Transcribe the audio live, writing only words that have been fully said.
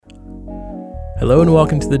Hello and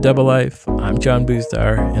welcome to The Double Life. I'm John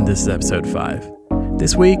Boostar, and this is episode 5.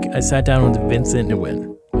 This week, I sat down with Vincent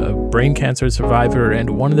Nguyen, a brain cancer survivor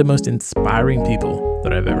and one of the most inspiring people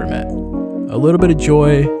that I've ever met. A little bit of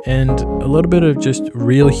joy and a little bit of just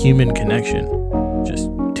real human connection. Just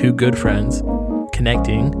two good friends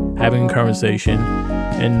connecting, having a conversation,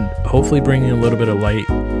 and hopefully bringing a little bit of light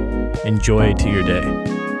and joy to your day.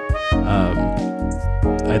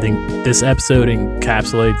 I think this episode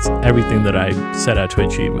encapsulates everything that I set out to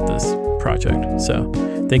achieve with this project. So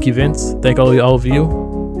thank you, Vince. Thank all of you.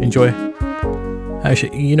 Enjoy.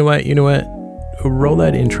 Actually, you know what? Roll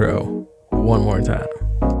that intro one more time.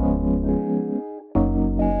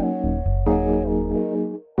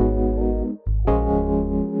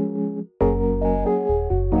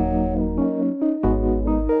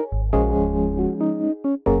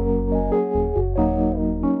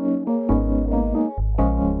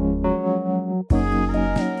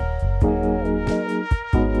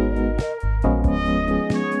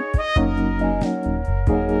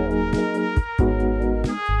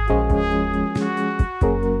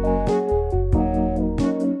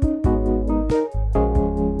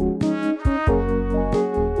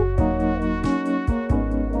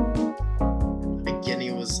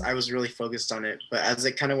 I was really focused on it, but as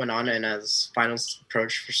it kind of went on and as finals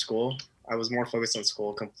approached for school, I was more focused on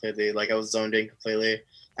school completely. Like I was zoned in completely.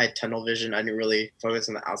 I had tunnel vision. I didn't really focus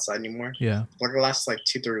on the outside anymore. Yeah. Like the last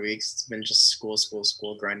 2-3 weeks, it's been just school,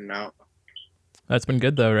 grinding out. That's been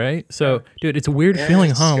good though, right? So, dude, it's a weird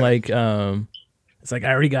feeling, huh? Good. Like, it's like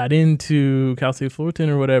I already got into Cal State Fullerton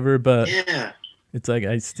or whatever, but it's like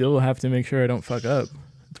I still have to make sure I don't fuck up.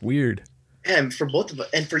 It's weird. And for both of us,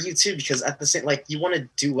 and for you too, because at the same, you want to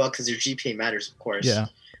do well because your GPA matters, of course. Yeah.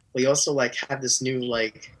 But you also have this new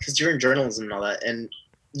because you're in journalism and all that, and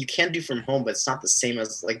you can do from home, but it's not the same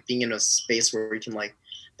as being in a space where you can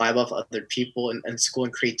vibe off other people and school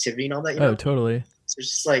and creativity and all that. You know? Totally. So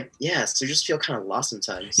it's just so you just feel kind of lost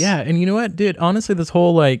sometimes. Yeah, and you know what, dude? Honestly, this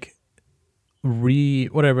whole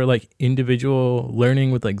individual learning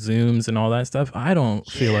with Zooms and all that stuff, I don't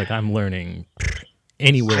feel like I'm learning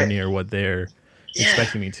anywhere near what they're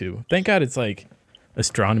expecting me to. Thank God it's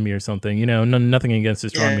astronomy or something, nothing against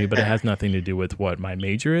astronomy, but it has nothing to do with what my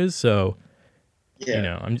major is. So,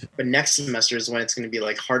 but next semester is when it's going to be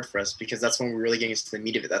hard for us because that's when we're really getting into the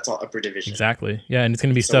meat of it. That's all upper division. Exactly. Yeah. And it's going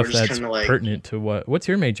to be stuff that's pertinent to what's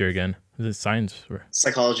your major again? Is it science?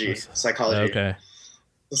 Psychology. Okay.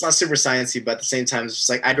 It's not super sciencey, but at the same time, it's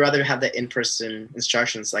just I'd rather have that in-person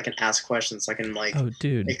instruction so I can ask questions. So I can we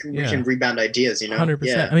can rebound ideas, 100%.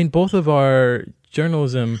 Yeah. I mean, both of our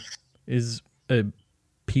journalism is a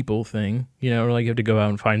people thing, you have to go out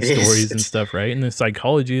and find stories and stuff, right? And the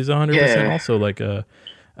psychology is 100% also a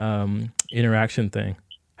interaction thing.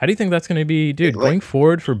 How do you think that's going to be, dude? Going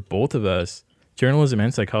forward for both of us, journalism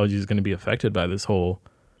and psychology is going to be affected by this whole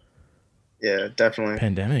definitely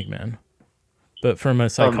pandemic, man. But from a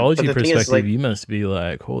psychology perspective, you must be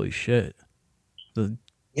holy shit. The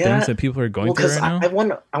things that people are going through right now. I want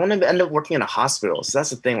to end up working in a hospital. So that's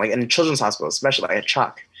the thing, in a children's hospital, especially at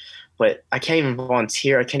Chalk. But I can't even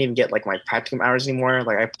volunteer. I can't even get my practicum hours anymore.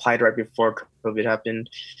 I applied right before COVID happened,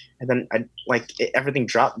 and then everything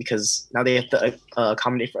dropped because now they have to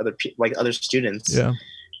accommodate for other other students. Yeah.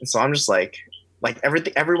 And so I'm just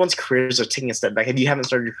everyone's careers are taking a step back. If you haven't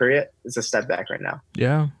started your career yet, it's a step back right now.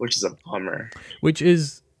 Yeah. Which is a bummer. Which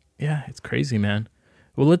is, it's crazy, man.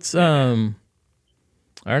 Well, let's, I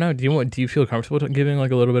don't know. Do you feel comfortable giving a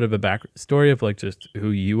little bit of a backstory of just who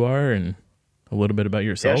you are and a little bit about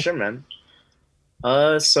yourself? Yeah, sure,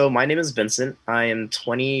 man. So my name is Vincent. I am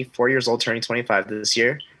 24 years old, turning 25 this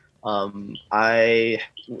year. I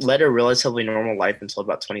led a relatively normal life until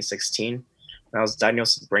about 2016. I was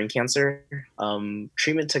diagnosed with brain cancer.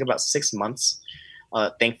 Treatment took about 6 months,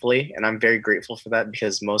 thankfully, and I'm very grateful for that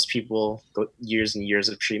because most people go years and years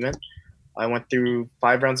of treatment. I went through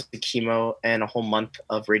 5 rounds of chemo and a whole month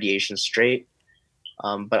of radiation straight,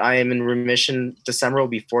 but I am in remission. December will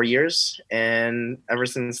be 4 years, and ever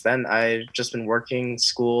since then, I've just been working,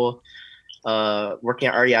 school, working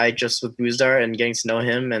at REI just with Boostar and getting to know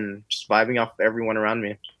him and just vibing off everyone around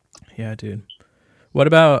me. Yeah, dude. What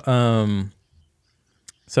about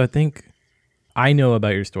so I think I know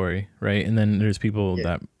about your story, right? And then there's people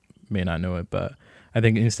that may not know it, but I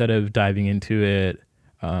think instead of diving into it,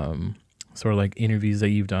 sort of interviews that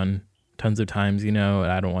you've done tons of times,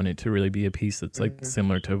 I don't want it to really be a piece that's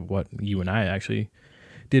similar to what you and I actually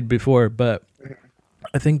did before. But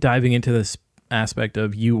I think diving into this aspect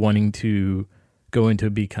of you wanting to go into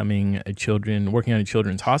becoming working at a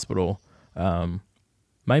children's hospital,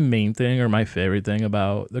 my main thing or my favorite thing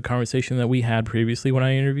about the conversation that we had previously when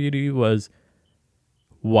I interviewed you was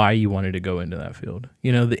why you wanted to go into that field.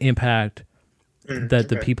 You know, the impact that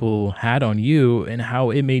the Okay. people had on you and how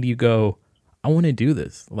it made you go, I want to do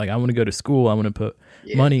this. Like, I want to go to school. I want to put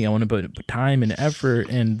Yeah. money. I want to put time and effort.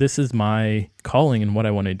 And this is my calling and what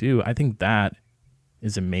I want to do. I think that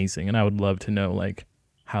is amazing. And I would love to know, like,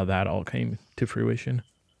 how that all came to fruition.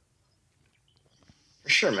 For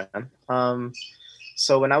sure, man.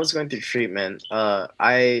 So when I was going through treatment,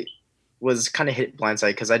 I was kind of hit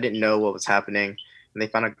blindside because I didn't know what was happening, and they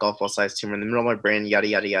found a golf ball sized tumor in the middle of my brain. Yada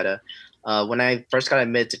yada yada. When I first got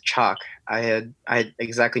admitted to chalk, I had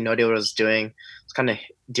exactly no idea what I was doing. It was kind of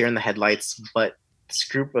deer in the headlights, but this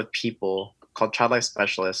group of people called child life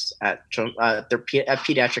specialists at at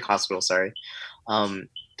pediatric hospital, sorry,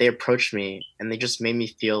 they approached me and they just made me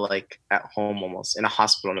feel like at home, almost in a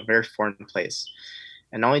hospital in a very foreign place.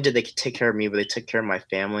 And not only did they take care of me, but they took care of my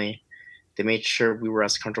family. They made sure we were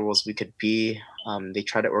as comfortable as we could be. They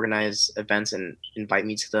tried to organize events and invite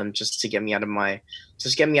me to them just to get me out of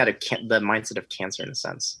the mindset of cancer, in a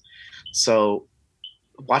sense. So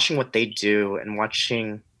watching what they do and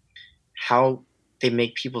watching how they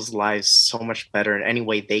make people's lives so much better in any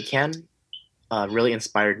way they can really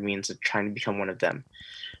inspired me into trying to become one of them.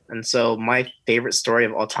 And so my favorite story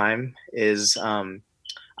of all time is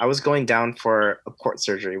I was going down for a port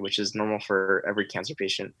surgery, which is normal for every cancer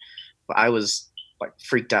patient. But I was like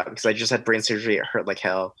freaked out because I just had brain surgery. It hurt like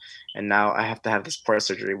hell. And now I have to have this port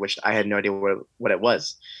surgery, which I had no idea what it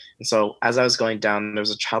was. And so as I was going down, there was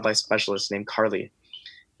a child life specialist named Carly.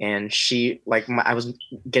 And I was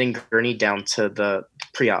getting gurneyed down to the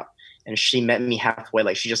pre-op. And she met me halfway.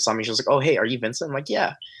 Like, she just saw me. She was like, "Oh, hey, are you Vincent?" I'm like,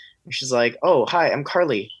 "Yeah." And she's like, "Oh, hi, I'm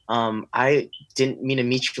Carly. I didn't mean to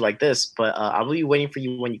meet you like this, but I will be waiting for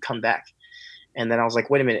you when you come back." And then I was like,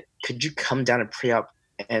 "Wait a minute, could you come down to pre-op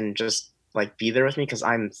and just like be there with me? Because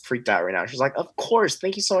I'm freaked out right now." She's like, "Of course,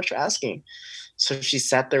 thank you so much for asking." So she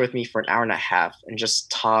sat there with me for an hour and a half and just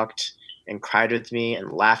talked and cried with me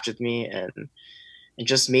and laughed with me and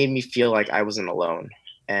just made me feel like I wasn't alone.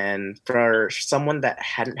 And for someone that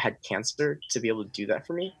hadn't had cancer to be able to do that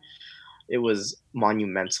for me, it was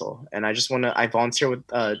monumental. And I volunteer with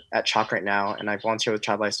at Chalk right now, and I volunteer with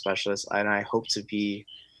Child Life Specialists, and I hope to be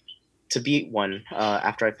one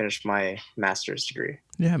after I finish my master's degree.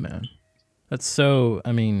 Yeah, man. That's so,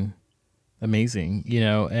 I mean, amazing, you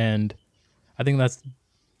know, and I think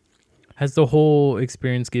has the whole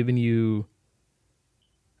experience given you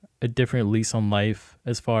a different lease on life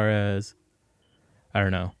as far as, I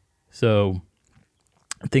don't know. So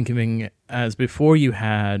thinking as before you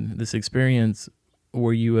had this experience,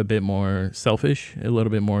 were you a bit more selfish, a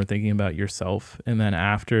little bit more thinking about yourself? And then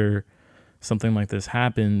after something like this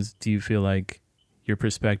happens, do you feel like your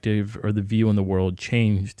perspective or the view on the world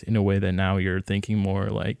changed in a way that now you're thinking more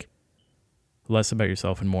like less about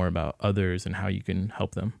yourself and more about others and how you can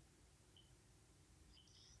help them?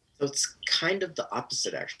 So it's kind of the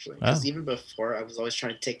opposite, actually, Oh, because even before, I was always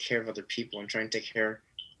trying to take care of other people and trying to take care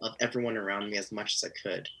of everyone around me as much as I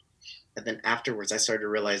could. And then afterwards, I started to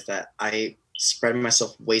realize that I spread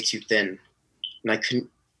myself way too thin, and I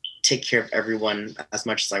couldn't take care of everyone as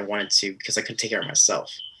much as I wanted to because I couldn't take care of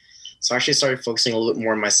myself. So I actually started focusing a little bit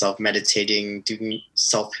more on myself, meditating, doing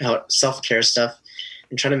self care stuff,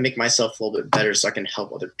 and trying to make myself a little bit better so I can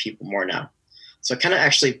help other people more now. So I kind of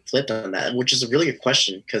actually flipped on that, which is a really good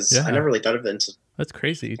question because I yeah. never really thought of it until That's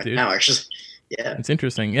crazy, dude. now. Actually, yeah, It's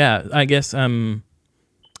interesting. Yeah, I guess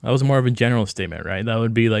that was more of a general statement, right? That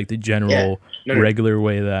would be like the yeah, general no, regular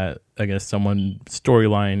way that I guess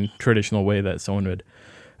storyline traditional way that someone would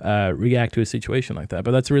react to a situation like that. But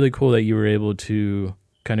that's really cool that you were able to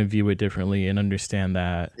kind of view it differently and understand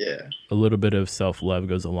that yeah, a little bit of self-love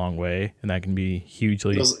goes a long way, and that can be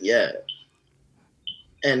hugely. yeah.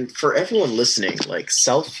 And for everyone listening, like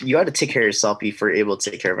you got to take care of yourself before you're able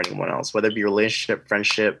to take care of anyone else, whether it be relationship,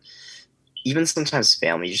 friendship, even sometimes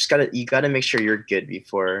family. You gotta make sure you're good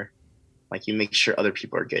before like you make sure other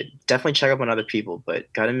people are good. Definitely check up on other people,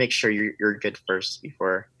 but gotta make sure you're good first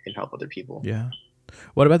before you can help other people. Yeah.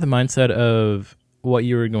 What about the mindset of what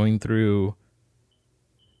you were going through?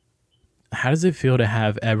 How does it feel to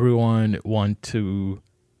have everyone want to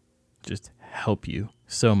just help you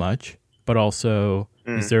so much, but also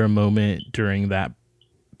is there a moment during that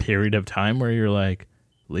period of time where you're like,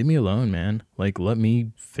 leave me alone, man, like let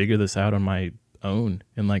me figure this out on my own,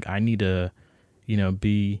 and like I need to,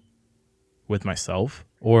 be with myself?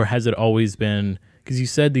 Or has it always been, because you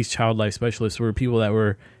said these child life specialists were people that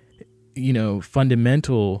were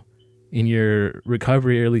fundamental in your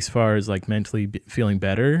recovery, or at least as far as like mentally feeling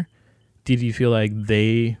better? Did you feel like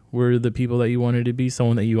they were the people that you wanted to be,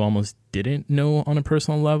 someone that you almost didn't know on a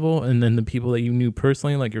personal level, and then the people that you knew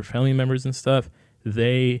personally, like your family members and stuff,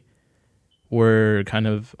 they were kind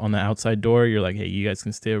of on the outside door. You're like, hey, you guys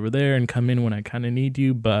can stay over there and come in when I kind of need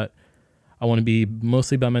you, but I want to be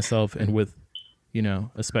mostly by myself and with,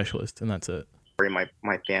 a specialist, and that's it.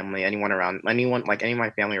 My family, anyone around, anyone like any of my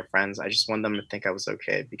family or friends, I just want them to think I was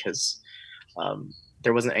okay because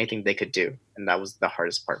there wasn't anything they could do, and that was the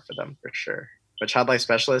hardest part for them for sure. But child life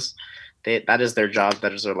specialists, that is their job,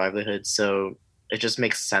 that is their livelihood. So it just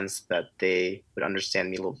makes sense that they would understand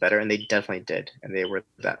me a little better, and they definitely did, and they were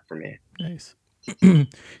that for me. Nice.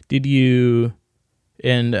 Did you?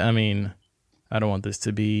 And I mean, I don't want this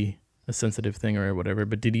to be a sensitive thing or whatever,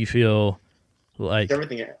 but did you feel like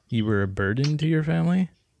you were a burden to your family?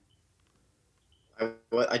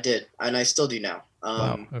 I did, and I still do now.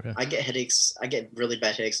 Wow, okay. I get headaches. I get really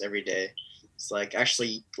bad headaches every day. It's like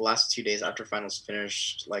actually the last 2 days after finals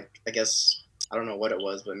finished, like I guess I don't know what it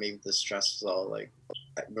was, but maybe the stress was all like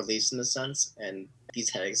released in a sense, and these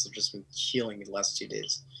headaches have just been killing me the last 2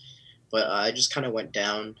 days. But I just kind of went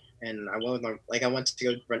down, and I went with I went to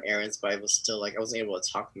go run errands, but I was still like I wasn't able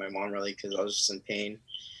to talk to my mom really because I was just in pain.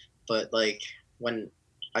 But like when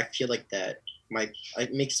I feel like that,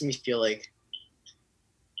 it makes me feel like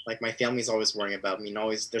my family's always worrying about me, and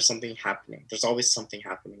always there's something happening. There's always something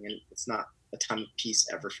happening, and it's not a time of peace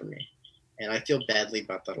ever for me. And I feel badly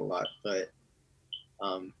about that a lot, but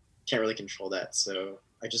can't really control that. So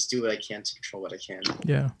I just do what I can to control what I can.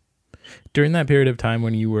 Yeah. During that period of time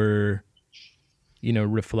when you were,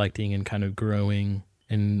 reflecting and kind of growing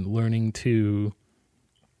and learning to,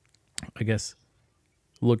 I guess,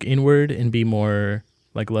 look inward and be more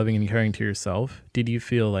like loving and caring to yourself, did you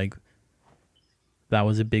feel like that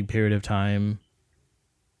was a big period of time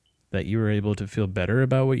that you were able to feel better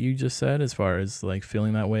about what you just said, as far as like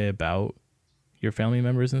feeling that way about your family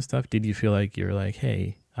members and stuff? Did you feel like you're like,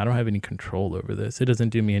 hey, I don't have any control over this, it doesn't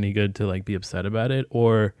do me any good to like be upset about it?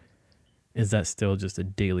 Or is that still just a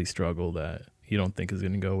daily struggle that you don't think is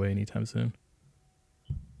going to go away anytime soon?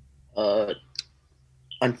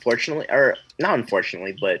 Unfortunately, or not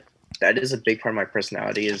unfortunately, but that is a big part of my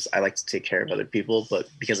personality is I like to take care of other people, but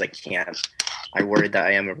because I can't, I worry that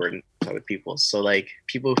I am a burden to other people. So like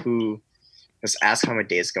people who just ask how my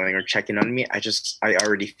day is going or check in on me, I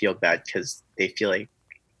already feel bad because they feel like,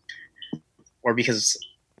 or because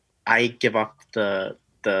I give off the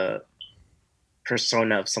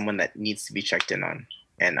persona of someone that needs to be checked in on,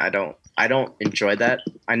 and I don't enjoy that.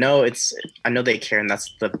 I know they care, and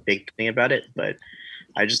that's the big thing about it, but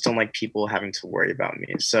I just don't like people having to worry about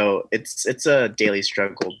me. So it's a daily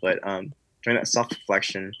struggle. But during that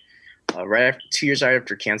self-reflection, right after 2 years right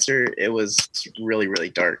after cancer, it was really, really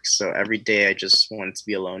dark. So every day I just wanted to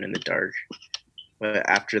be alone in the dark. But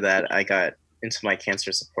after that, I got into my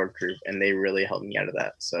cancer support group, and they really helped me out of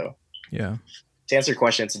that. So yeah. To answer your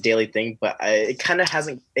question, it's a daily thing, but it kind of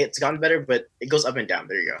it's gotten better, but it goes up and down.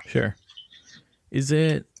 There you go. Sure. Is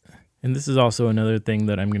it, and this is also another thing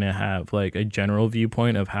that I'm going to have like a general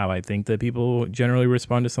viewpoint of how I think that people generally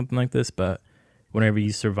respond to something like this, but whenever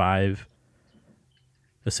you survive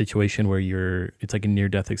a situation where it's like a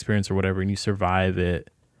near-death experience or whatever, and you survive it,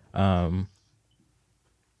 how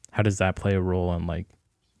does that play a role on like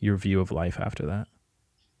your view of life after that?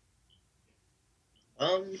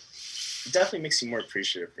 It definitely makes you more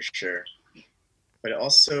appreciative for sure, but it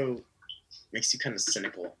also makes you kind of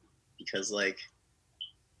cynical because like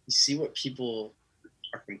you see what people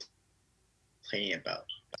are complaining about.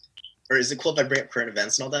 Or is it cool if I bring up current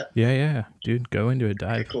events and all that? Yeah, dude, go into it,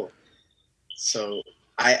 dive. Okay, cool. So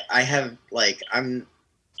I have like I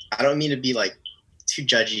don't mean to be like too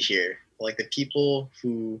judgy here, but like the people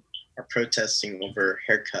who are protesting over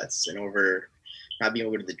haircuts and over not being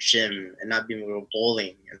able to go to the gym and not being able to go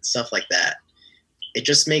bowling and stuff like that, it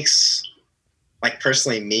just makes like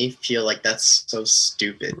personally me feel like that's so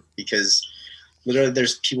stupid because literally there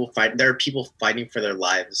are people fighting for their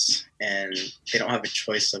lives and they don't have a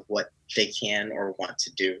choice of what they can or want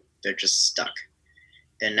to do. They're just stuck.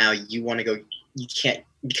 And now you want to go, you can't,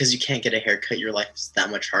 because you can't get a haircut, your life is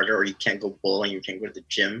that much harder, or you can't go bowling, you can't go to the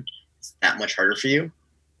gym, it's that much harder for you.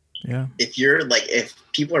 Yeah. If you're like, if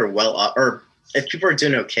people are well up, or if people are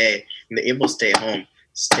doing okay and they're able to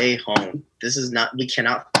stay home. This is not, we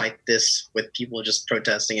cannot fight this with people just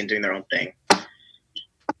protesting and doing their own thing.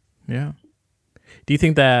 Yeah. Do you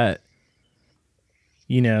think that,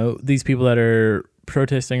 these people that are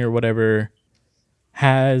protesting or whatever,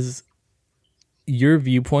 has your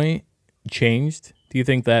viewpoint changed? Do you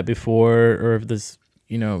think that before, or if this,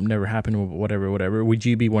 never happened, whatever, would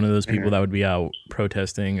you be one of those people that would be out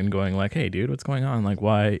protesting and going like, hey, dude, what's going on? Like,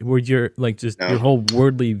 why would your, like, just your whole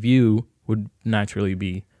worldly view would naturally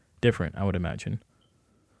be different, I would imagine.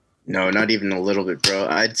 No, not even a little bit, bro.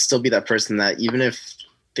 I'd still be that person that even if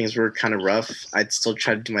things were kind of rough, I'd still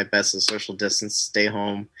try to do my best to social distance, stay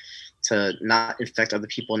home, to not infect other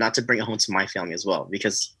people, not to bring it home to my family as well.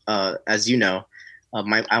 Because as you know,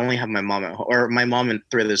 my I only have my mom at home, or my mom and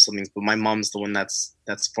three other siblings, but my mom's the one that's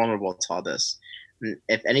vulnerable to all this. And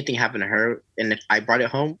if anything happened to her, and if I brought it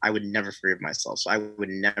home, I would never forgive myself. So I would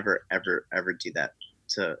never, ever, ever do that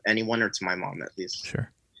to anyone or to my mom at least.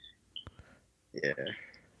 Sure. Yeah.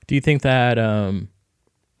 Do you think that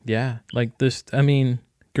yeah, like this, I mean,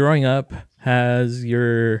 growing up, has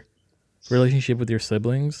your relationship with your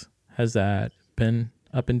siblings, has that been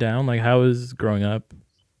up and down? Like, how is growing up?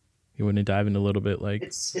 You want to dive in a little bit, like,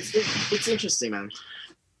 It's interesting, man,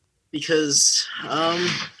 because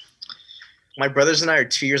my brothers and I are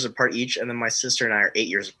 2 years apart each, and then my sister and I are 8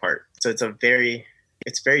 years apart. So it's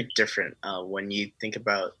very different when you think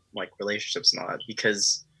about like relationships and all that.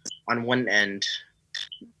 Because on one end,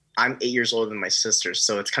 I'm 8 years older than my sister,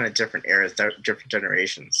 so it's kind of different eras, different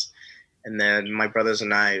generations. And then my brothers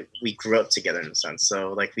and I, we grew up together in a sense,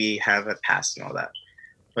 so like we have a past and all that.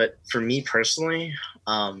 But for me personally,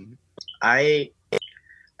 I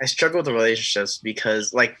I struggle with the relationships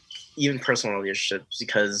because like even personal relationships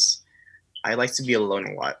because I like to be alone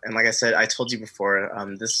a lot. And like I said, I told you before,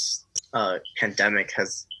 this pandemic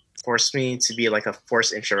has forced me to be like a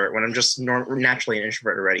forced introvert when I'm just naturally an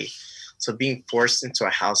introvert already. So being forced into a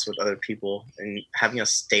house with other people and having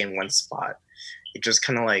us stay in one spot, it just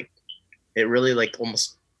kind of like it really like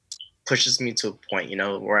almost pushes me to a point,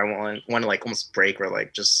 where I want to like almost break or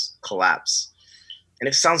like just collapse. And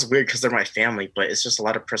it sounds weird because they're my family, but it's just a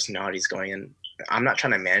lot of personalities going in. I'm not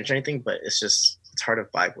trying to manage anything, but it's hard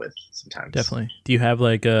to vibe with sometimes. definitely. Do you have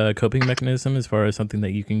like a coping mechanism as far as something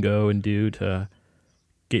that you can go and do to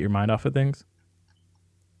get your mind off of things?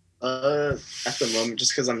 At the moment,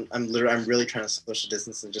 just because I'm really trying to social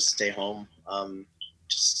distance and just stay home.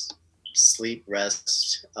 Just sleep,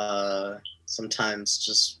 rest. Sometimes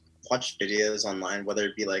just watch videos online, whether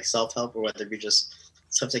it be like self help or whether it be just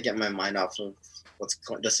stuff to get my mind off of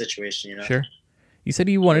the situation. Sure. You said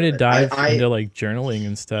you wanted to But dive into like journaling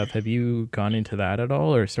and stuff. Have you gone into that at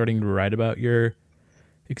all, or starting to write about your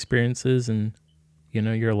experiences and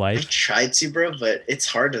your I life? tried to, bro, but it's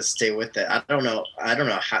hard to stay with it. I don't know. I don't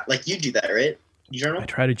know how. Like you do that, right? You I journal.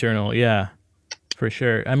 try to journal, yeah, for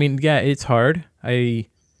sure. I mean, yeah, it's hard. I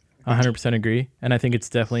 100% agree, and I think it's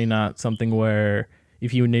definitely not something where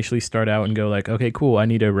if you initially start out and go like, okay, cool, I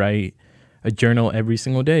need to write a journal every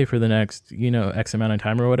single day for the next X amount of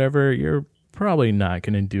time or whatever, you're probably not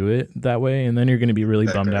going to do it that way, and then you're going to be really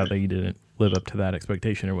bummed out that you didn't live up to that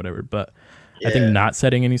expectation or whatever. But I think Yeah. not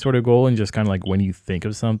setting any sort of goal and just kind of like when you think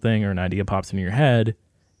of something or an idea pops into your head,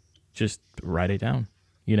 just write it down,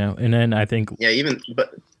 And then I think Yeah. Even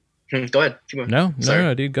but go ahead. Keep going. Sorry.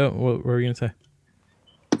 no, dude, go. What were you gonna say?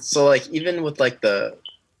 So like even with like the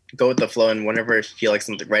go with the flow and whenever I feel like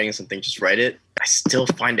something writing something, just write it. I still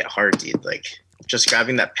find it hard, dude. Like just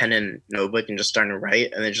grabbing that pen and notebook and just starting to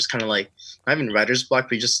write, and then just kind of like not even writer's block,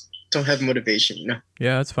 but you just don't have motivation.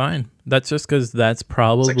 Yeah, that's fine. That's just because that's It's like shit.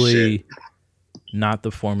 probably not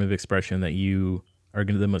the form of expression that you are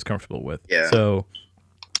going to be the most comfortable with. Yeah. So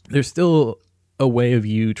there's still a way of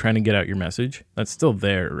you trying to get out your message. That's still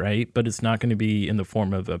there, right? But it's not going to be in the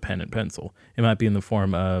form of a pen and pencil. It might be in the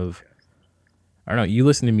form of, I don't know, you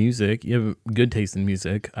listen to music. You have good taste in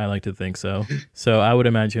music. I like to think so. So I would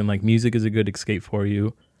imagine like music is a good escape for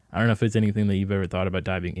you. I don't know if it's anything that you've ever thought about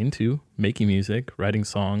diving into, making music, writing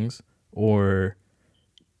songs, or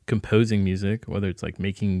composing music, whether it's like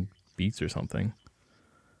making beats or something.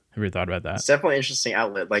 Have you ever thought about that? It's definitely an interesting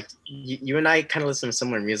outlet. Like you and I kind of listen to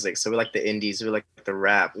similar music, so we like the indies, we like the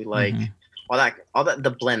rap, we like Mm-hmm. all that,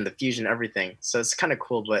 the blend, the fusion, everything. So it's kind of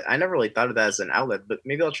cool. But I never really thought of that as an outlet. But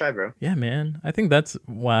maybe I'll try, bro. Yeah, man. I think that's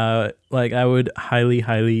why, like, I would highly,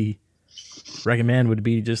 highly recommend would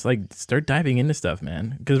be just like start diving into stuff,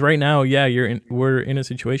 man. Because right now, yeah, we're in a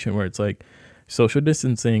situation where it's like social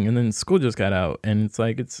distancing, and then school just got out, and it's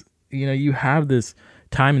like you have this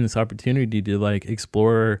time and this opportunity to like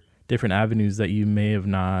explore different avenues that you may have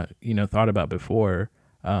not thought about before.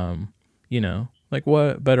 Like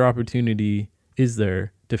what better opportunity is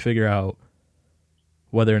there to figure out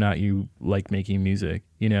whether or not you like making music,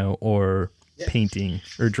 or Yeah. painting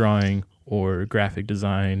or drawing or graphic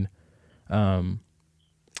design,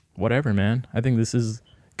 whatever, man. I think this is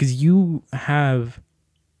because you have,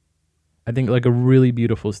 I think, like a really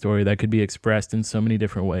beautiful story that could be expressed in so many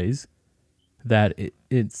different ways that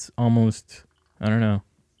it's almost, I don't know.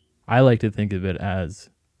 I like to think of it as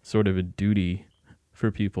sort of a duty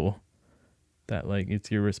for people that like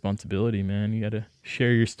it's your responsibility, man. You got to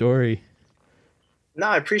share your story. No,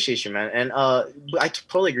 I appreciate you, man, and I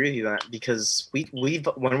totally agree with you on that because we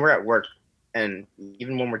when we're at work and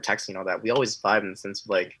even when we're texting and all that, we always vibe in the sense of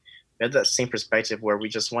like we have that same perspective where we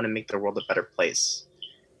just want to make the world a better place,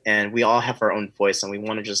 and we all have our own voice, and we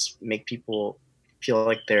want to just make people feel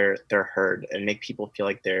like they're heard and make people feel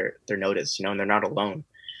like they're noticed, and they're not alone.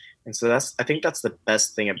 And so I think that's the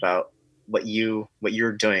best thing about what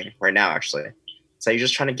you're doing right now, actually. So you're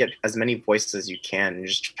just trying to get as many voices as you can, and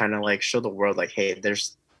just trying to like show the world like, hey,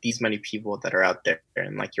 there's these many people that are out there,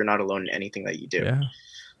 and like you're not alone in anything that you do. Yeah.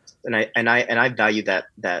 And I value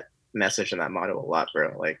that message and that motto a lot,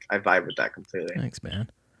 bro. Like I vibe with that completely. Thanks,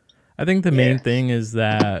 man. I think the main Yeah. thing is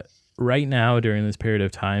that right now during this period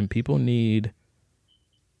of time, people need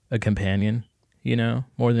a companion,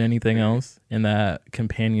 more than anything else. And that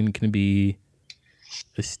companion can be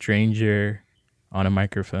a stranger on a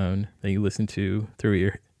microphone that you listen to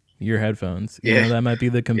through your headphones. Yeah. That might be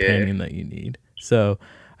the Yeah. companion that you need. So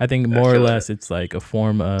I think I more or feel that. less it's like a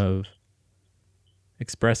form of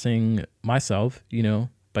expressing myself,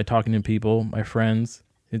 by talking to people, my friends.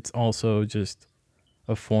 It's also just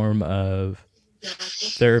a form of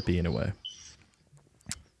therapy in a way.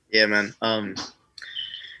 Yeah, man.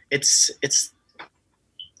 It's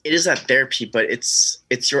it is that therapy, but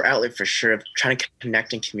it's your outlet for sure of trying to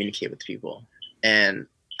connect and communicate with people. And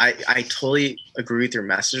I totally agree with your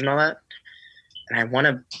message and all that. And I want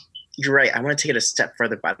to, you're right. I want to take it a step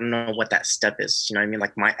further, but I don't know what that step is. You know what I mean?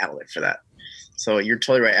 Like my outlet for that. So you're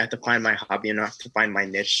totally right. I have to find my hobby and I have to find my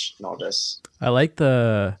niche and all this. I like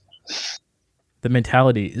the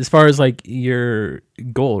mentality as far as like your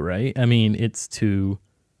goal, right? I mean, it's to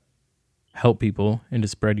help people and to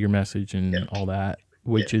spread your message Yeah. and all that, Yeah.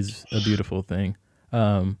 which is a beautiful thing.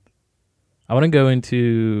 I want to go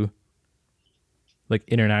into like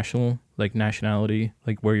international, like nationality,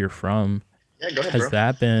 like where you're from. Yeah. Go ahead, Has bro.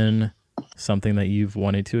 that been something that you've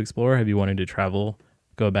wanted to explore? Have you wanted to travel,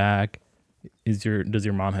 go back? Does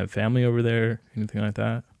your mom have family over there? Anything like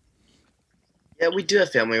that? Yeah, we do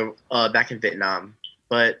have family back in Vietnam,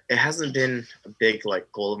 but it hasn't been a big like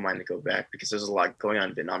goal of mine to go back because there's a lot going on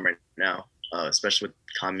in Vietnam right now, especially with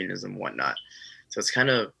communism and whatnot. So it's kind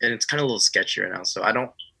of a little sketchy right now. So I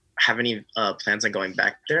don't have any plans on going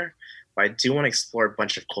back there, but I do want to explore a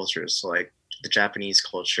bunch of cultures, so like the Japanese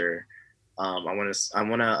culture. I want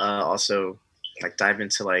to also like dive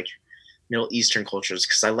into like Middle Eastern cultures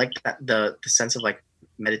because I like the sense of like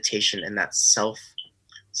meditation and that self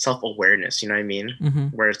awareness. You know what I mean? Mm-hmm.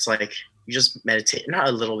 Where it's like you just meditate, not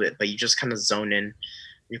a little bit, but you just kind of zone in.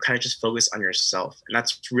 You kind of just focus on yourself, and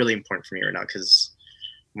that's really important for me right now because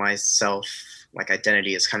my self like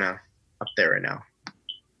identity is kind of up there right now.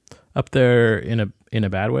 Up there in a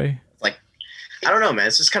bad way? Like I don't know, man.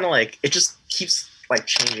 It's just kind of like it just keeps like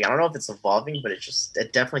changing. I don't know if it's evolving, but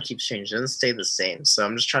it definitely keeps changing. It doesn't stay the same. So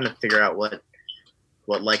I'm just trying to figure out what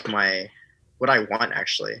like my what I want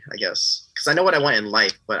actually. I guess because I know what I want in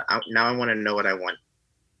life, but now I want to know what I want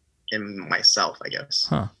in myself. I guess.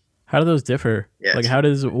 Huh. How do those differ? Yeah. Like, how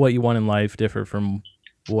does what you want in life differ from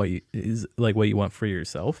what you want for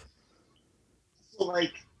yourself? So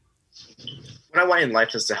like what I want in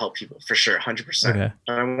life is to help people for sure, 100%. Okay.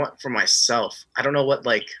 But I want for myself. I don't know what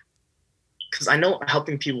like because I know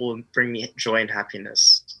helping people will bring me joy and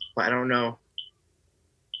happiness, but I don't know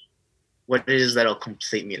what it is that'll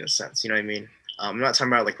complete me in a sense. You know what I mean? I'm not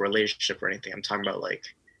talking about like relationship or anything. I'm talking about like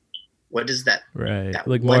what is Right. that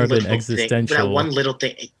Like more one of an little thing, that existential. one little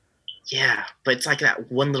thing. Yeah, but it's like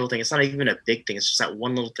that one little thing. It's not even a big thing. It's just that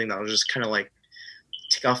one little thing that'll just kind of like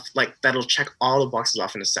tick off, like that'll check all the boxes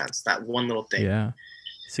off in a sense. That one little thing. Yeah. And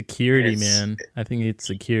Security, man. I think it's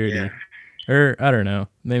yeah, security. Or I don't know.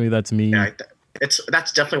 Maybe that's yeah. me.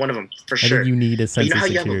 That's definitely one of them for I think sure. you need a But you sense know of how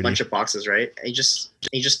you have a security. bunch of boxes, right? And you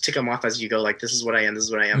just tick them off as you go. Like this is what I am. This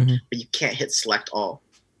is what I am. Mm-hmm. But you can't hit select all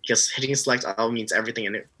because hitting select all means everything,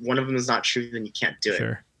 and if one of them is not true, then you can't do it,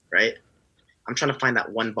 Sure. right? I'm trying to find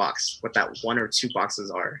that one box, what that one or two boxes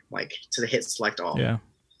are, like to hit select all. Yeah.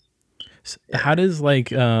 Yeah. How does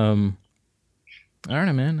like I don't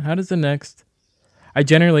know, man. How does the next I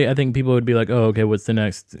think people would be like, "Oh, okay, what's the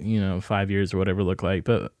next, 5 years or whatever look like?"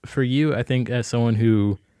 But for you, I think as someone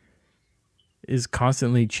who is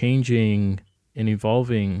constantly changing and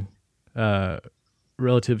evolving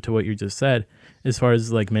relative to what you just said as far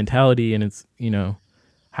as like mentality and it's,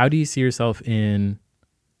 how do you see yourself in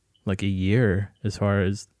like a year as far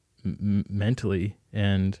as mentally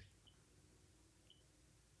and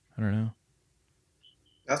I don't know.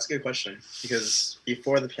 That's a good question because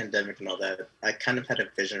before the pandemic and all that, I kind of had a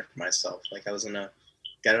vision for myself. Like I was gonna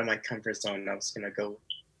get out of my comfort zone. And I was gonna go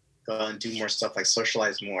and do more stuff, like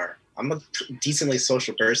socialize more. I'm a decently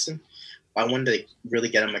social person, I wanted to really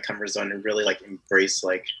get in my comfort zone and really like embrace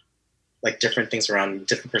like different things around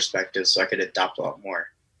different perspectives so I could adopt a lot more.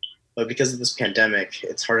 But because of this pandemic,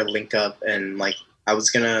 it's hard to link up. And like, I was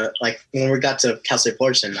gonna, like, when we got to Cal State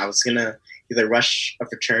Fullerton, I was gonna either rush a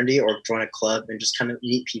fraternity or join a club and just kind of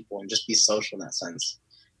meet people and just be social in that sense.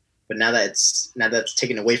 But now that's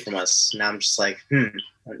taken away from us, now I'm just like,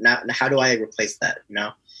 now how do I replace that? You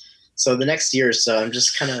know? So the next year or so, I'm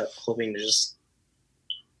just kind of hoping to just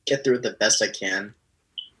get through it the best I can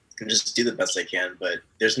and just do the best I can. But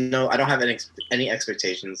I don't have any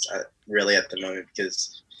expectations really at the moment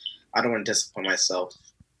because I don't want to disappoint myself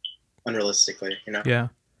unrealistically, you know? Yeah.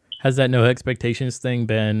 Has that no expectations thing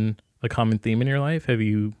been a common theme in your life? Have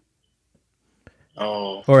you,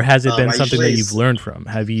 Oh, or has it been I something that usually, you've learned from?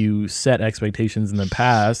 Have you set expectations in the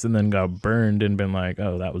past and then got burned and been like,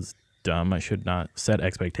 oh, that was dumb. I should not set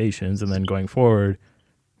expectations. And then going forward,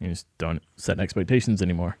 you just don't set expectations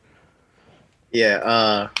anymore.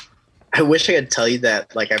 yeah, I wish I could tell you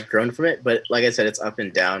that like I've grown from it, but like I said, it's up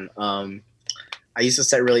and down. I used to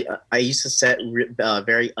set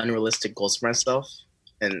very unrealistic goals for myself,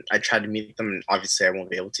 and I tried to meet them, and obviously I won't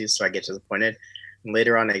be able to, so I get disappointed. And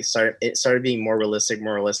later on, it started being more realistic,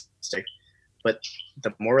 more realistic. But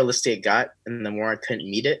the more realistic it got, and the more I couldn't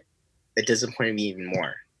meet it, it disappointed me even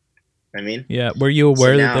more. I mean, Yeah. Were you so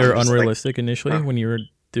aware that now they I'm were just like, unrealistic initially huh. when you were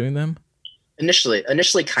doing them? Initially,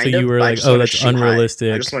 So kind you of, were but I like, just oh, want to that's shoot high. I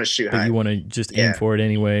unrealistic, just want to shoot but high. you want to just aim Yeah, for it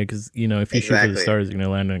anyway because, you know, if you shoot for the exactly, stars, you're going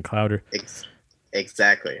to land in a clouder.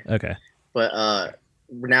 exactly. Okay. But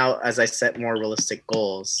now as I set more realistic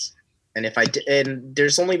goals, and and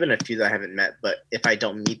there's only been a few that I haven't met, but if I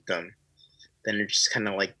don't meet them, then it just kind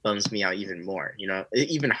of like bums me out even more. You know,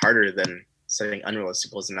 even harder than setting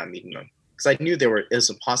unrealistic goals and not meeting them, because I knew it was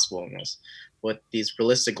impossible almost. But these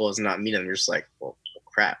realistic goals and not meeting them, you're just like, well,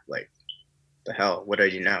 crap, like the hell, what do I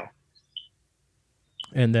do now?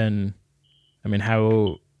 And then, I mean,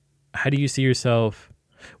 how do you see yourself?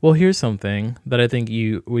 Well, here's something that I think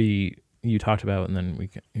you talked about, and then we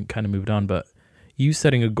kind of moved on. But you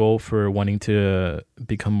setting a goal for wanting to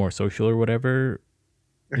become more social or whatever,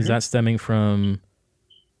 is Mm-hmm. that stemming from,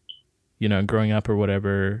 you know, growing up or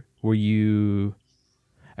whatever? Were you?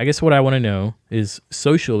 I guess what I want to know is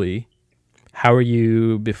socially, how are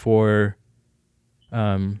you before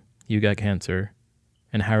you got cancer,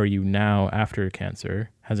 and how are you now after cancer?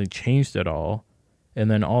 Has it changed at all? And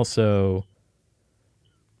then also,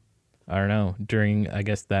 I don't know, during I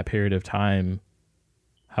guess that period of time,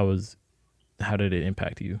 how was how did it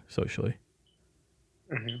impact you socially?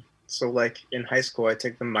 Mm-hmm. So like in high school, I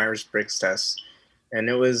took the Myers-Briggs test, and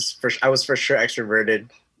I was for sure extroverted,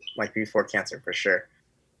 like before cancer for sure.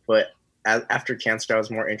 But after cancer, I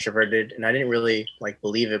was more introverted, and I didn't really like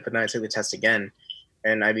believe it. But then I took the test again,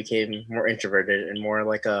 and I became more introverted and more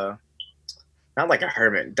like a not like a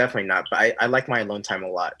hermit, definitely not. But I like my alone time a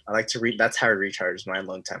lot. I like to read. That's how I recharge my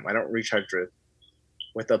alone time. I don't recharge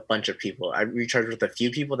with a bunch of people. I recharge with a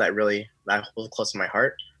few people that hold close to my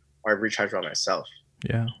heart, or I recharge by myself.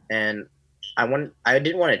 Yeah. And I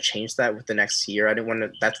didn't want to change that with the next year. I didn't want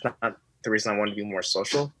to. That's not the reason I want to be more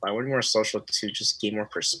social. I want to be more social to just gain more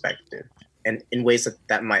perspective, and in ways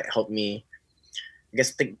that might help me, I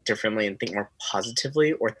guess, think differently and think more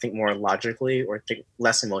positively, or think more logically, or think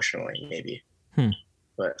less emotionally, maybe. Hmm.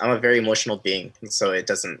 But I'm a very emotional being, and so it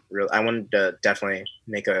doesn't really. I wanted to definitely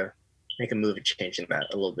make a move of changing that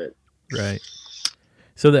a little bit. Right.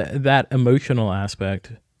 So that emotional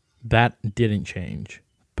aspect that didn't change,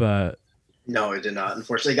 but No, it did not.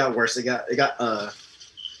 Unfortunately, it got worse. It got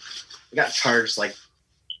charged like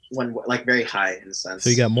very high in a so you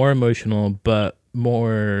sense. got more emotional, but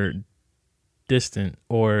more distant,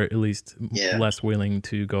 or at least Yeah, less willing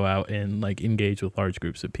to go out and like engage with large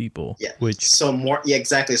groups of people. yeah. Which So more, yeah,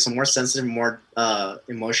 exactly. So more sensitive, more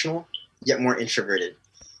emotional, yet more introverted.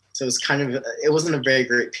 So it wasn't a very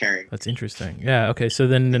great pairing. that's interesting. Yeah. Okay. So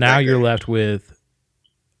then now you're Exactly. left with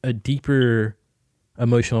a deeper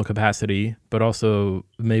emotional capacity, but also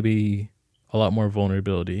maybe a lot more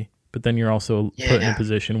vulnerability. But then you're also put in a Yeah.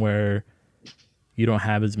 position where you don't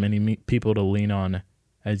have as many people to lean on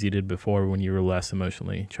as you did before when you were less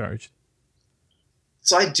emotionally charged.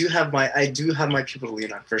 So I do have my people to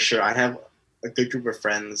lean on for sure. I have a good group of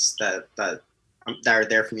friends that are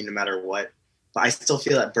there for me no matter what. But I still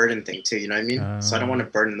feel that burden thing too. You know what I mean? So I don't want Uh,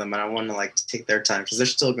 to burden them, and I want to like take their time because they're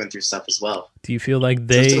still going through stuff as well. do you feel like So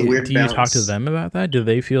it's a do weird you talk to balance. them about that? Do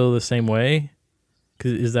they feel the same way?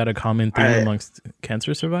 'Cause is that a common theme I amongst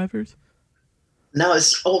cancer survivors? now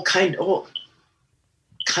it's kind of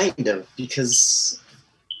because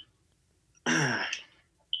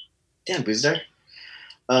damn Booster.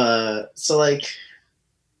 So like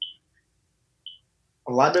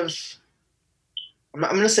a lot of I'm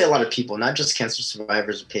going to say a lot of people, not just cancer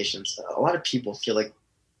survivors or patients. A lot of people feel like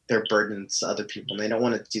they're burdens to other people, and they don't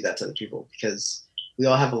want to do that to other people because we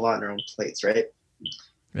all have a lot on our own plates, right?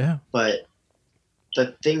 Yeah. But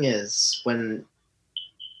the thing is, when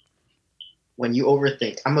you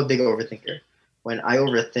overthink, I'm a big overthinker. When I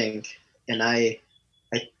overthink and I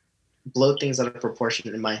blow things out of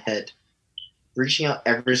proportion in my head, reaching out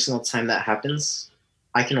every single time that happens,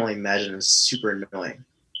 I can only imagine is super annoying.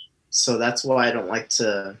 So that's why I don't like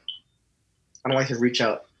to reach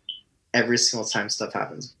out every single time stuff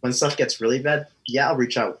happens. When stuff gets really bad, yeah, I'll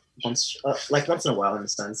reach out once in a while in a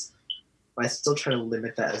sense. But I still try to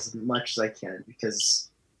limit that as much as I can because,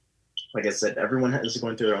 like I said, everyone is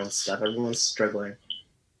going through their own stuff. Everyone's struggling,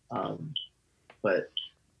 but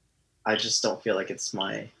I just don't feel like it's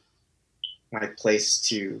my place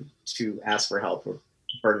to ask for help or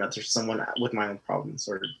burden others someone with my own problems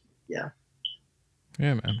or yeah.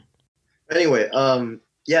 Yeah, man. Anyway,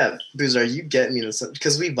 yeah, Boozer, you get me in this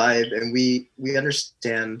because we vibe and we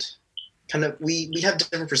understand kind of we have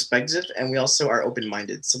different perspectives and we also are open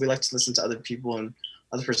minded. So we like to listen to other people and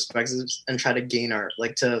other perspectives and try to gain our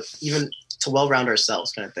like to even to well round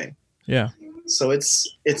ourselves kind of thing. Yeah. So it's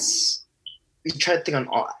we try to think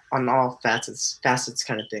on all facets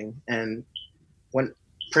kind of thing. And when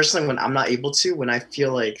personally when I'm not able to, when I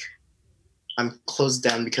feel like I'm closed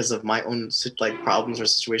down because of my own like problems or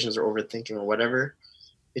situations or overthinking or whatever,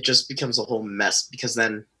 it just becomes a whole mess because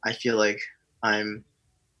then I feel like I'm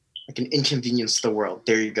like an inconvenience to the world.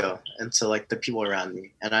 There you go. And to like the people around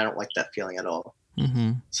me. And I don't like that feeling at all.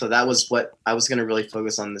 Mm-hmm. So that was what I was going to really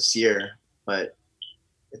focus on this year. But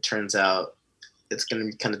it turns out it's going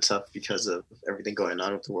to be kind of tough because of everything going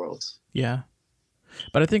on with the world. Yeah.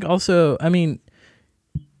 But I think also, I mean,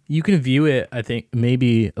 you can view it, I think,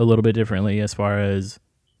 maybe a little bit differently as far as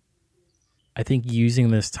I think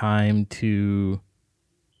using this time to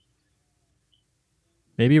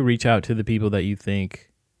maybe reach out to the people that you think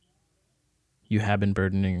you have been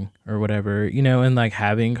burdening or whatever, you know, and like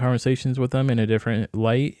having conversations with them in a different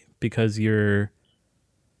light because I'm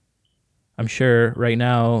sure right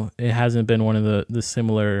now it hasn't been one of the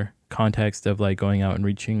similar context of like going out and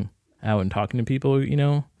reaching out and talking to people, you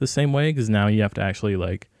know, the same way because now you have to actually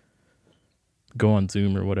like go on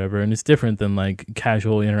Zoom or whatever. And it's different than like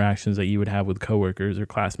casual interactions that you would have with coworkers or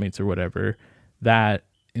classmates or whatever. That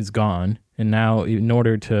is gone. And now in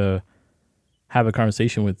order to have a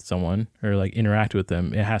conversation with someone or like interact with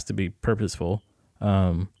them, it has to be purposeful.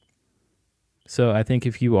 So I think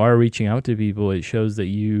if you are reaching out to people, it shows that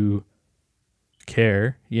you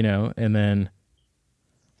care, you know, and then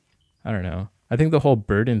I don't know. I think the whole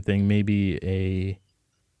burden thing may be a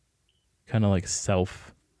kind of like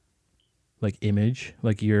self like image,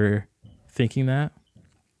 like you're thinking that.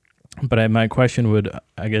 But my question would,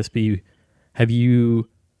 I guess, be, have you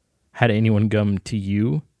had anyone come to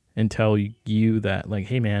you and tell you that like,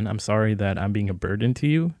 hey man, I'm sorry that I'm being a burden to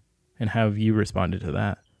you? And how have you responded to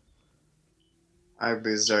that?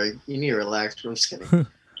 I'm sorry. You need to relax. I'm just kidding.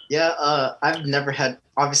 Yeah, I've never had,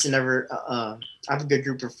 obviously never, I have a good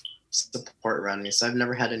group of support around me, so I've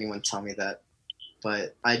never had anyone tell me that.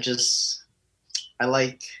 But I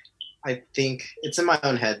think it's in my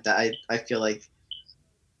own head that I feel like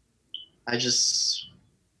I'm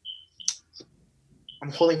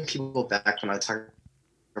holding people back when I talk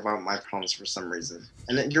about my problems for some reason.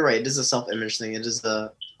 And you're right, it is a self-image thing. It is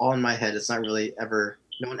all in my head. It's not really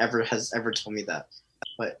no one ever has ever told me that.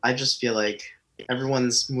 But I just feel like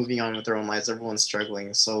everyone's moving on with their own lives. Everyone's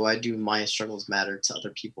struggling. So why do my struggles matter to other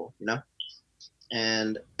people, you know?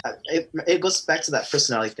 And it goes back to that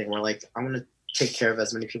personality thing where like, I'm going to take care of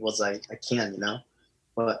as many people as I can, you know?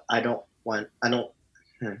 But I don't want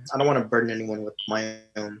to burden anyone with my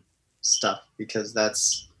own stuff because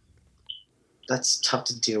that's tough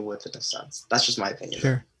to deal with in a sense. That's just my opinion.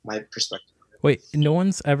 Sure. My perspective. Wait, no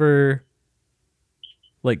one's ever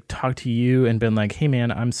like talked to you and been like, hey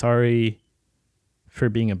man, I'm sorry for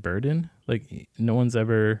being a burden? Like no one's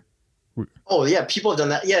ever. Oh yeah, people have done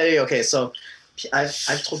that. Yeah, okay. So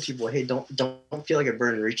I've told people, hey, don't feel like a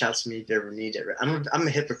burden. Reach out to me if you ever need it. I'm a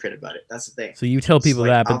hypocrite about it. That's the thing. So you tell people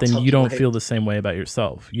that, but then you don't hey, feel the same way about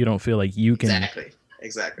yourself. You don't feel like you can.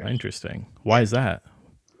 Exactly. Interesting. Why is that?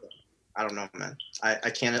 I don't know, man. I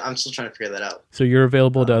can't. I'm still trying to figure that out. So you're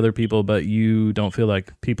available to other people, but you don't feel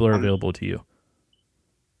like people are available to you.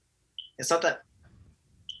 It's not that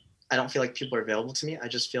I don't feel like people are available to me. I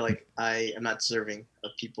just feel like I am not deserving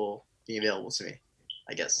of people being available to me,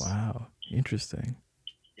 I guess. Wow. Interesting.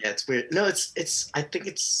 Yeah, it's weird. No, it's I think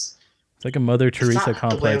it's like a Mother Teresa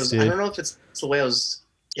complex, dude. I don't know if it's the way I was.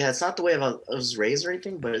 Yeah, it's not the way I was raised or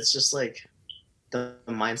anything, but it's just like the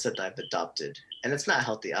mindset that I've adopted, and it's not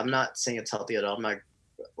healthy. I'm not saying it's healthy at all. I'm not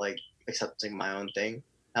like accepting my own thing.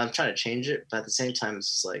 I'm trying to change it, but at the same time, it's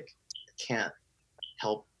just like I can't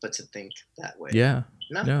help but to think that way. Yeah.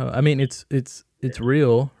 No. No, I mean it's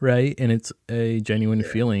real, right? And it's a genuine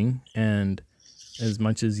feeling, and as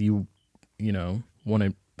much as you want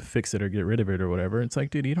to fix it or get rid of it or whatever, it's like,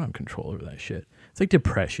 dude, you don't have control over that shit. It's like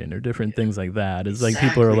depression or different things like that. It's like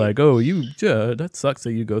people are like, oh, that sucks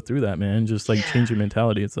that you go through that, man. Just like change your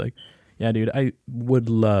mentality. It's like, yeah, dude, I would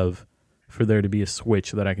love for there to be a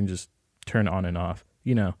switch that I can just turn on and off,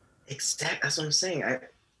 Exactly. That's what I'm saying.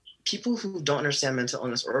 People who don't understand mental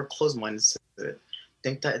illness or are closed-minded to it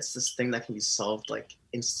think that it's this thing that can be solved like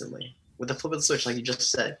instantly with a flip of the switch, like you just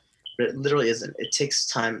said. But it literally isn't. It takes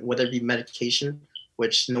time, whether it be medication,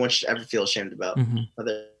 which no one should ever feel ashamed about,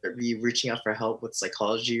 whether it be reaching out for help with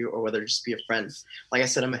psychology, or whether it just be a friend. Like I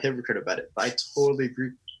said, I'm a hypocrite about it, but I totally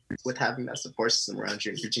agree with having that support system around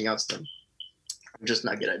you and reaching out to them. I'm just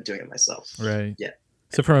not good at doing it myself. Right. Yeah.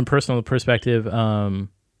 So from a personal perspective,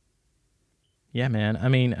 yeah, man. I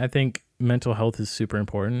mean, I think mental health is super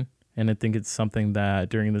important. And I think it's something that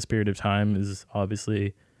during this period of time is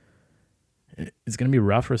obviously, it's going to be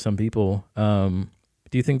rough for some people.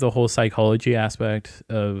 Do you think the whole psychology aspect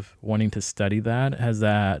of wanting to study that, has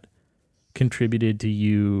that contributed to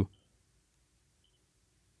you?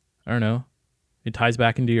 I don't know. It ties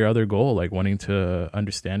back into your other goal, like wanting to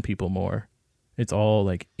understand people more. It's all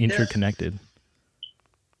like interconnected.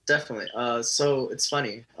 Definitely. So it's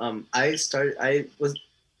funny.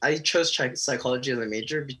 I chose psychology as a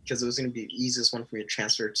major because it was going to be the easiest one for me to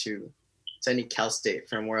transfer to any Cal State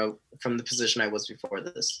from the position I was before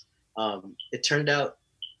this. It turned out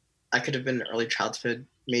I could have been an early childhood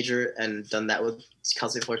major and done that with Cal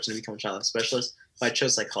State Fullerton to become a child health specialist, but I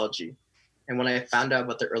chose psychology. And when I found out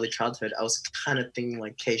about the early childhood, I was kind of thinking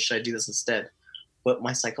like, hey, should I do this instead? But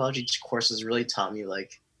my psychology courses really taught me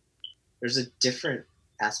like there's a different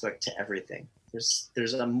aspect to everything. There's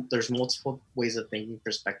multiple ways of thinking,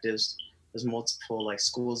 perspectives. There's multiple like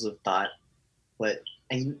schools of thought, but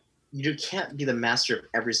and you can't be the master of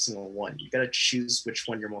every single one. You got to choose which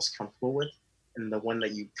one you're most comfortable with and the one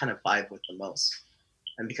that you kind of vibe with the most.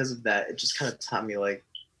 And because of that, it just kind of taught me like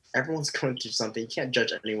everyone's going through something. You can't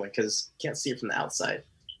judge anyone because you can't see it from the outside.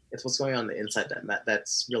 It's what's going on the inside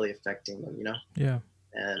that's really affecting them, Yeah.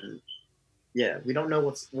 And yeah, we don't know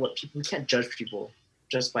what people. We can't judge people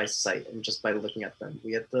just by sight and just by looking at them.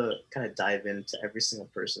 We have to kind of dive into every single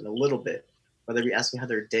person a little bit, whether we ask them how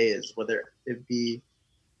their day is, whether it be,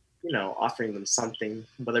 offering them something,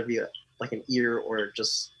 whether it be like an ear or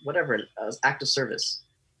just whatever, an act of service.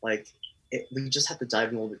 Like we just have to dive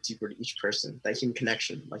in a little bit deeper to each person, that human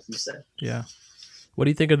connection, like you said. Yeah. What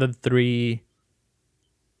do you think of the 3?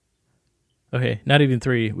 Okay, not even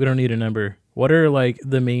 3. We don't need a number. What are like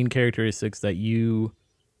the main characteristics that you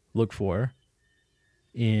look for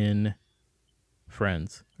in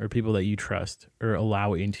friends or people that you trust or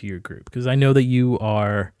allow into your group? Because I know that you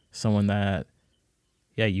are someone that,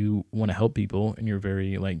 you want to help people and you're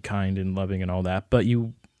very like kind and loving and all that, but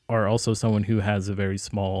you are also someone who has a very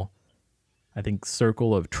small, I think,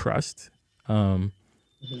 circle of trust. How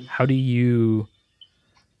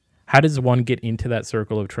does one get into that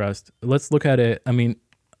circle of trust? Let's look at it. I mean,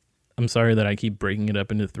 I'm sorry that I keep breaking it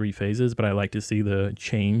up into 3 phases, but I like to see the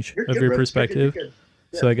change of your perspective. You're good.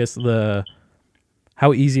 Yeah. So I guess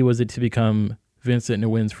how easy was it to become Vincent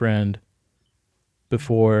Nguyen's friend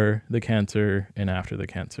before the cancer and after the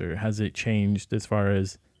cancer? Has it changed as far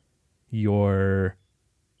as your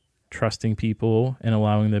trusting people and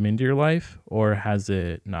allowing them into your life, or has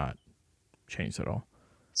it not changed at all?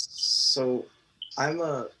 So I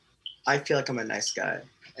feel like I'm a nice guy,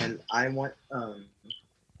 and I want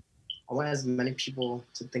as many people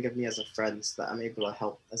to think of me as a friend so that I'm able to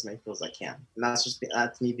help as many people as I can. And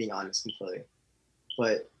that's me being honest completely.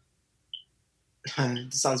 But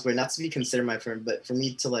it sounds weird not to be considered my friend, but for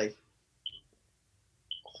me to like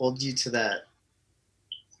hold you to that,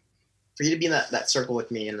 for you to be in that circle with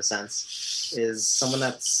me in a sense, is someone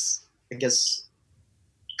that's, I guess,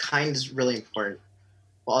 kind is really important.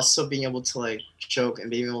 But also being able to like joke and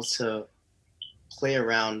being able to play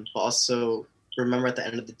around, but also remember at the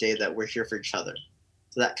end of the day that we're here for each other.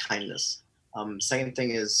 So that kindness. Second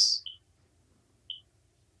thing is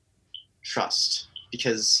trust,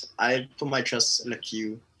 because I put my trust in a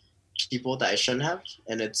few people that I shouldn't have,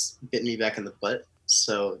 and it's bit me back in the butt.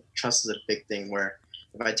 So trust is a big thing where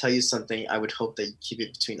if I tell you something, I would hope that you keep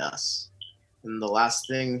it between us. And the last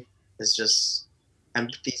thing is just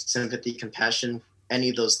empathy, sympathy, compassion, any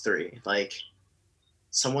of those 3. Like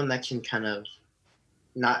someone that can kind of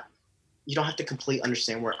you don't have to completely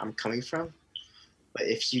understand where I'm coming from, But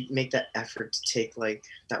if you make that effort to take like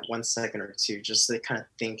that 1 second or two, just to kind of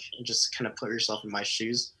think and just kind of put yourself in my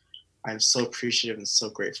shoes, I'm so appreciative and so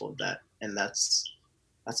grateful of that. And that's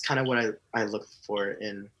kind of what I look for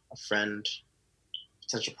in a friend,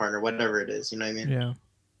 potential partner, whatever it is. You know what I mean? Yeah.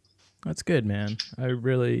 That's good, man.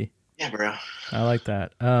 Yeah, bro. I like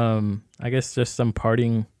that. I guess just some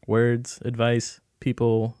parting words, advice,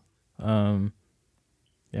 people. Yeah,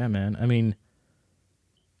 man. I mean,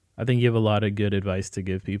 I think you have a lot of good advice to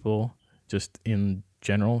give people just in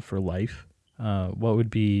general for life. What would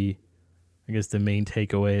be, I guess, the main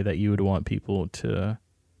takeaway that you would want people to,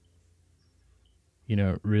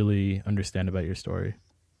 really understand about your story?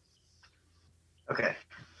 Okay.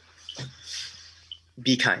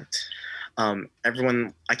 Be kind.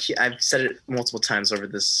 Everyone, I've said it multiple times over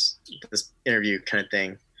this interview kind of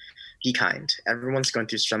thing. Be kind. Everyone's going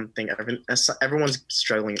through something. Everyone's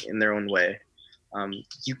struggling in their own way.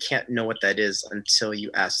 You can't know what that is until you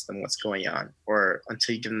ask them what's going on, or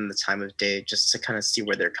until you give them the time of day just to kind of see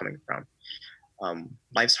where they're coming from.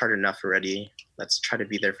 Life's hard enough already. Let's try to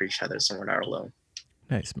be there for each other so we're not alone.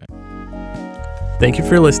 Nice, man. Thank you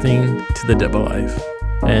for listening to The Double Life.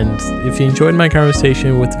 And if you enjoyed my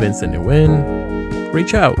conversation with Vincent Nguyen,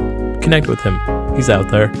 reach out, connect with him. He's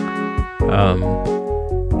out there.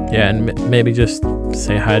 And maybe just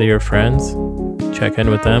say hi to your friends, check in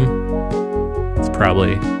with them. It's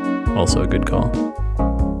probably also a good call.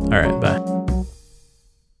 All right, bye.